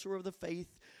those who are of the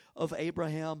faith of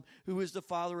Abraham, who is the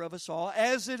father of us all.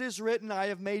 As it is written, I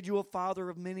have made you a father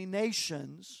of many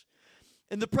nations,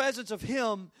 in the presence of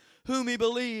him whom he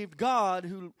believed, God,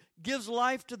 who gives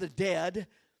life to the dead.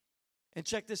 And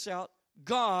check this out.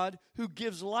 God, who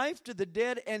gives life to the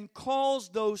dead and calls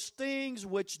those things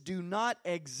which do not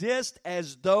exist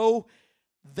as though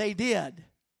they did.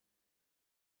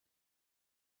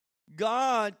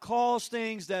 God calls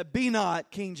things that be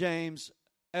not, King James,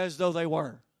 as though they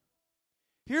were.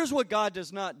 Here's what God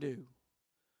does not do.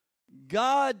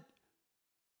 God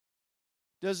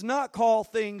does not call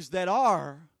things that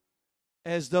are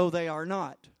as though they are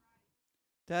not.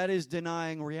 That is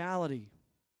denying reality.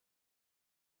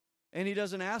 And he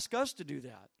doesn't ask us to do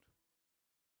that.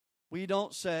 We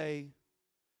don't say,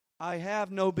 I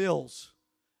have no bills.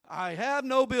 I have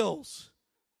no bills.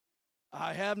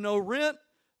 I have no rent.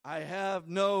 I have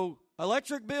no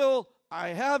electric bill. I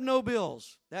have no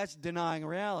bills. That's denying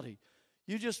reality.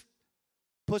 You just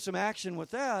put some action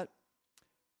with that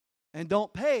and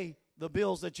don't pay the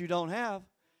bills that you don't have.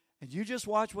 And you just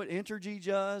watch what Entergy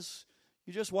does.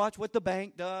 You just watch what the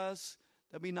bank does.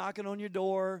 They'll be knocking on your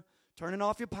door, turning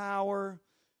off your power,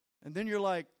 and then you're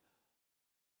like,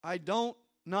 I don't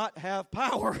not have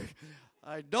power.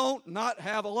 I don't not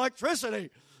have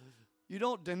electricity. You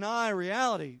don't deny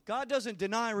reality. God doesn't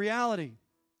deny reality.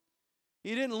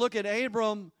 He didn't look at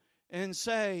Abram and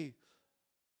say,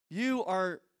 you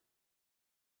are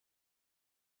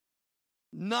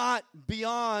not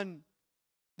beyond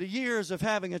the years of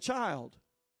having a child.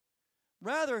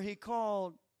 Rather, he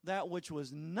called that which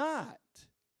was not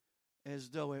as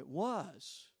though it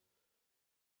was.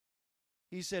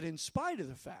 He said, in spite of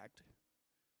the fact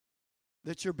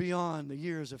that you're beyond the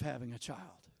years of having a child,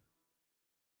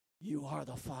 you are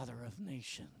the father of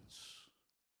nations.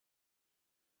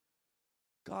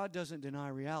 God doesn't deny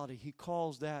reality. He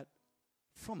calls that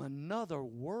from another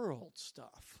world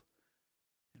stuff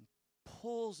and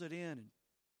pulls it in and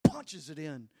punches it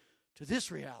in to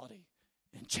this reality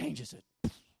and changes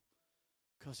it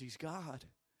because he's God.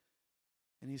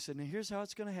 And he said, now here's how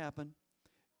it's going to happen.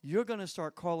 You're going to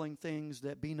start calling things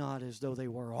that be not as though they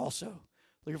were also.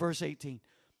 Look at verse 18.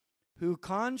 Who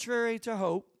contrary to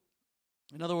hope,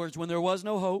 in other words, when there was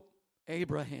no hope,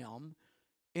 Abraham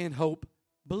in hope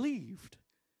believed,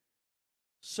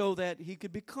 so that he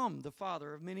could become the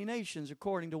father of many nations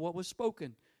according to what was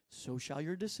spoken. So shall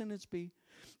your descendants be.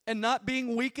 And not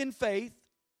being weak in faith.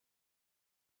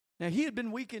 Now he had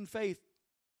been weak in faith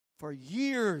for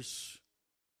years.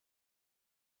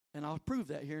 And I'll prove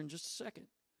that here in just a second.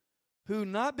 Who,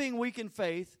 not being weak in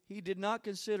faith, he did not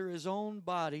consider his own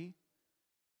body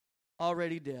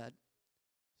already dead,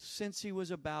 since he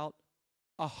was about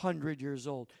 100 years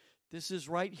old. This is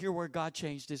right here where God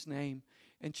changed his name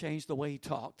and changed the way he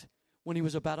talked. When he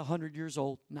was about 100 years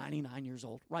old, 99 years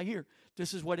old. Right here.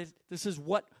 This is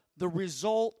what the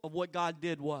result of what God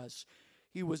did was.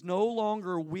 He was no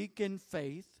longer weak in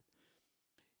faith.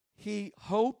 He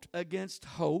hoped against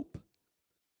hope.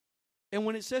 And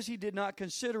when it says he did not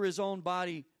consider his own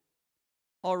body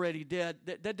already dead,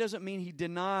 that doesn't mean he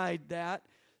denied that.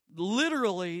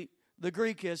 Literally, the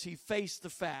Greek is he faced the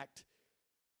fact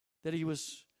that he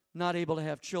was not able to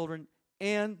have children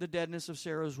and the deadness of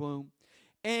Sarah's womb.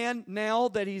 And now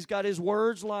that he's got his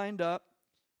words lined up,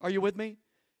 are you with me?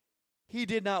 He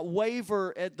did not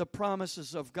waver at the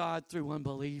promises of God through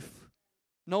unbelief.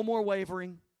 No more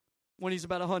wavering when he's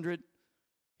about 100.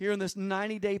 Here in this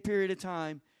 90-day period of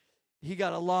time, he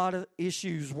got a lot of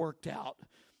issues worked out,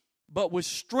 but was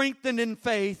strengthened in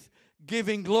faith,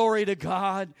 giving glory to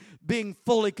God, being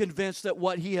fully convinced that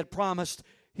what he had promised,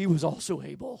 he was also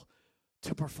able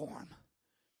to perform.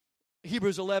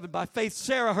 Hebrews 11, by faith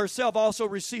Sarah herself also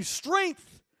received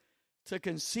strength to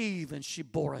conceive, and she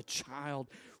bore a child.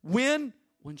 When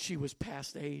she was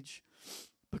past age,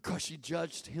 because she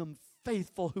judged him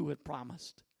faithful who had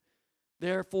promised.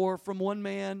 Therefore, from one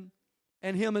man,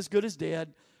 and him as good as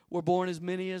dead, were born as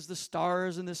many as the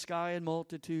stars in the sky in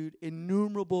multitude,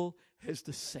 innumerable as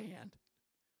the sand,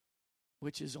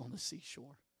 which is on the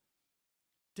seashore.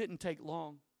 Didn't take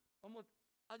long.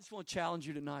 I just want to challenge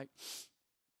you tonight.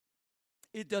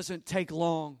 It doesn't take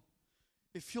long.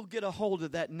 If you'll get a hold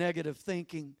of that negative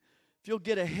thinking, if you'll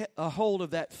get a hold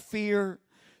of that fear,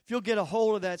 if you'll get a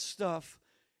hold of that stuff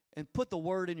and put the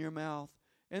word in your mouth.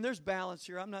 And there's balance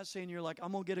here. I'm not saying you're like,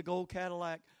 I'm going to get a gold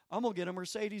Cadillac. I'm going to get a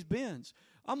Mercedes-Benz.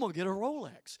 I'm going to get a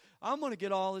Rolex. I'm going to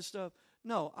get all this stuff.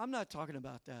 No, I'm not talking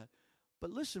about that.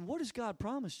 But listen, what has God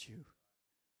promised you?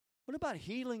 What about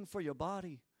healing for your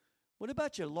body? What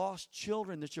about your lost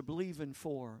children that you're believing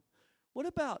for? What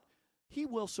about he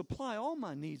will supply all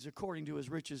my needs according to his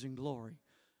riches and glory?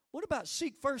 What about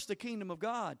seek first the kingdom of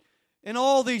God, and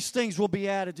all these things will be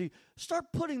added to you? Start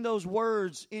putting those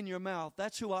words in your mouth.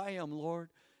 That's who I am, Lord.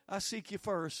 I seek you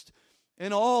first.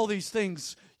 And all these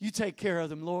things, you take care of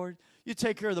them, Lord. You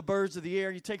take care of the birds of the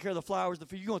air. You take care of the flowers of the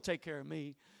field. You're going to take care of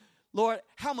me. Lord,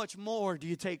 how much more do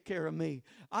you take care of me?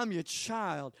 I'm your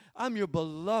child. I'm your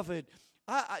beloved.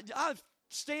 I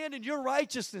stand in your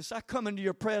righteousness. I come into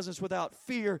your presence without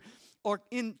fear or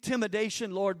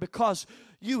intimidation, Lord, because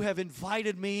you have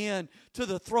invited me in to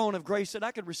the throne of grace that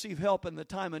I could receive help in the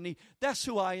time of need. That's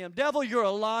who I am. Devil, you're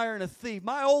a liar and a thief.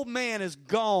 My old man is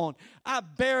gone. I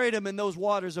buried him in those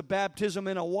waters of baptism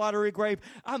in a watery grave.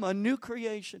 I'm a new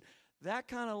creation. That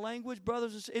kind of language,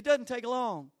 brothers, it doesn't take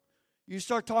long. You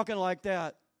start talking like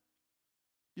that,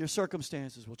 your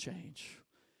circumstances will change.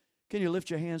 Can you lift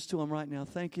your hands to him right now?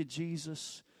 Thank you,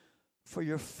 Jesus, for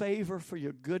your favor, for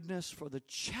your goodness, for the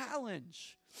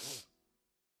challenge.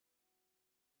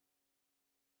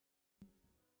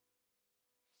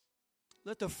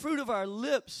 Let the fruit of our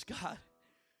lips, God,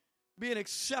 be an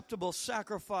acceptable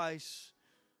sacrifice,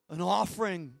 an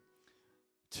offering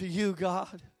to you,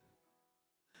 God.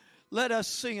 Let us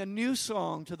sing a new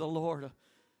song to the Lord, a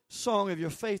song of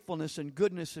your faithfulness and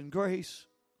goodness and grace.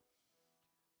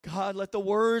 God, let the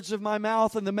words of my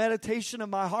mouth and the meditation of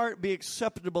my heart be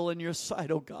acceptable in your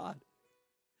sight, oh God.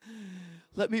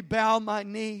 Let me bow my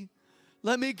knee.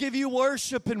 Let me give you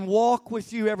worship and walk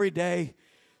with you every day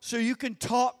so you can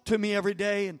talk to me every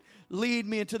day and lead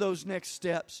me into those next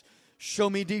steps. Show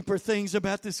me deeper things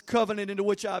about this covenant into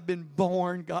which I've been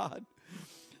born, God.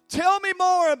 Tell me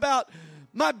more about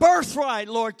my birthright,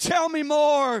 Lord. Tell me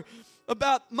more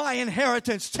about my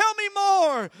inheritance. Tell me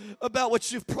more about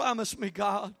what you've promised me,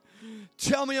 God.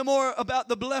 Tell me more about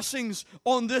the blessings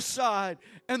on this side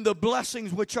and the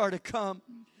blessings which are to come.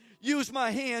 Use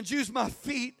my hands, use my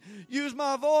feet, use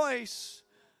my voice.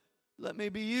 Let me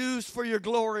be used for your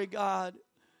glory, God.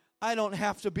 I don't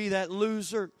have to be that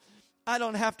loser. I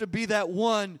don't have to be that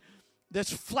one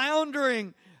that's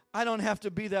floundering. I don't have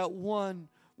to be that one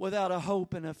without a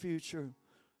hope and a future.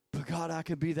 But God, I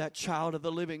can be that child of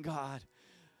the living God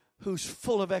who's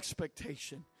full of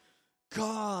expectation.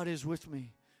 God is with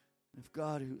me. If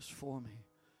God is for me,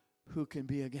 who can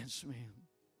be against me?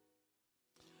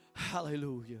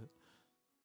 Hallelujah.